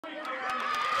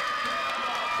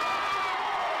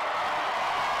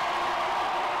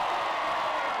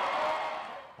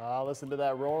listen to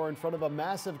that roar in front of a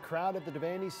massive crowd at the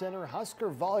Devaney Center. Husker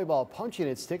volleyball punching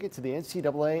its ticket to the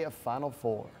NCAA Final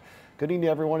Four. Good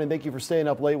evening, everyone, and thank you for staying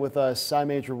up late with us. I'm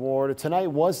Major Ward. Tonight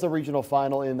was the regional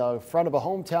final in the front of a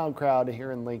hometown crowd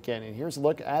here in Lincoln. And here's a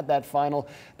look at that final.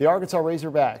 The Arkansas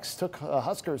Razorbacks took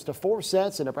Huskers to 4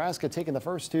 sets, and Nebraska taking the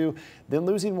first 2, then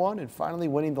losing 1, and finally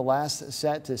winning the last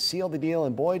set to seal the deal.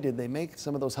 And boy, did they make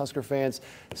some of those Husker fans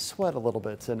sweat a little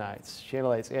bit tonight.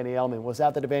 Channel 8's Annie Ellman was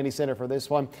at the Devaney Center for this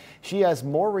one. She has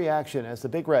more reaction as the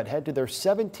Big Red head to their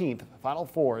 17th Final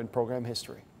Four in program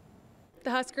history. The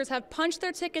Huskers have punched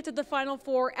their ticket to the Final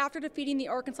Four after defeating the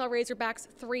Arkansas Razorbacks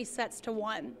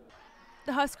 3-1.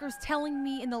 The Huskers telling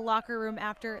me in the locker room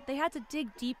after they had to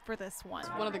dig deep for this one.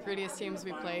 One of the grittiest teams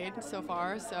we played so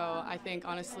far, so I think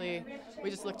honestly we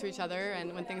just looked to each other,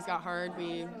 and when things got hard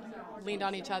we leaned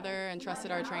on each other and trusted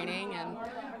our training, and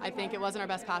I think it wasn't our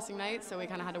best passing night, so we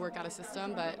kind of had to work out a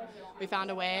system, but we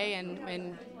found a way, and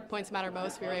when points matter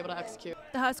most, we were able to execute.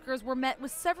 The Huskers were met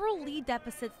with several lead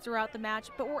deficits throughout the match,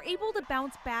 but were able to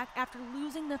bounce back after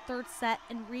losing the 3rd set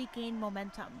and regain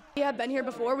momentum. We have been here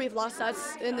before. We've lost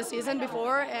sets in the season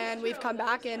before, and we've come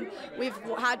back and we've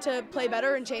had to play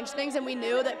better and change things, and we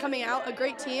knew that coming out, a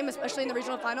great team, especially in the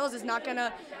regional finals, is not going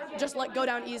to just go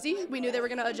down easy. We knew they were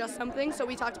going to adjust something, so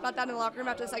we talked about that in the locker room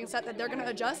after the 2nd set, that they're going to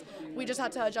adjust. We just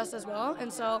had to adjust as well,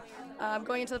 and so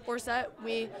going into the 4th set,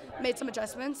 we made some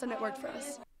adjustments, and it worked for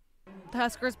us. The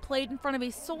Huskers played in front of a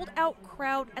sold-out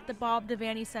crowd at the Bob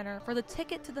Devaney Center for the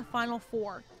ticket to the Final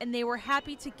Four, and they were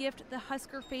happy to gift the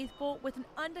Husker faithful with an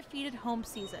undefeated home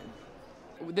season.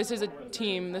 This is a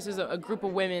team, this is a group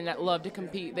of women that love to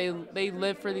compete. They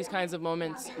live for these kinds of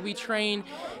moments. We train,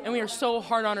 and we are so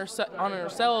hard on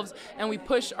ourselves, and we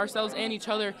push ourselves and each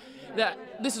other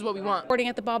that this is what we want. Reporting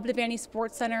at the Bob Devaney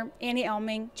Sports Center, Annie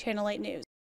Ellman, Channel 8 News.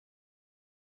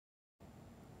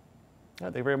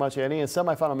 Thank you very much, Annie. And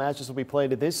semifinal matches will be played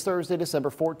this Thursday,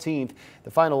 December 14th. The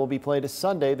final will be played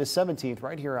Sunday, the 17th,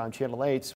 right here on Channel 8.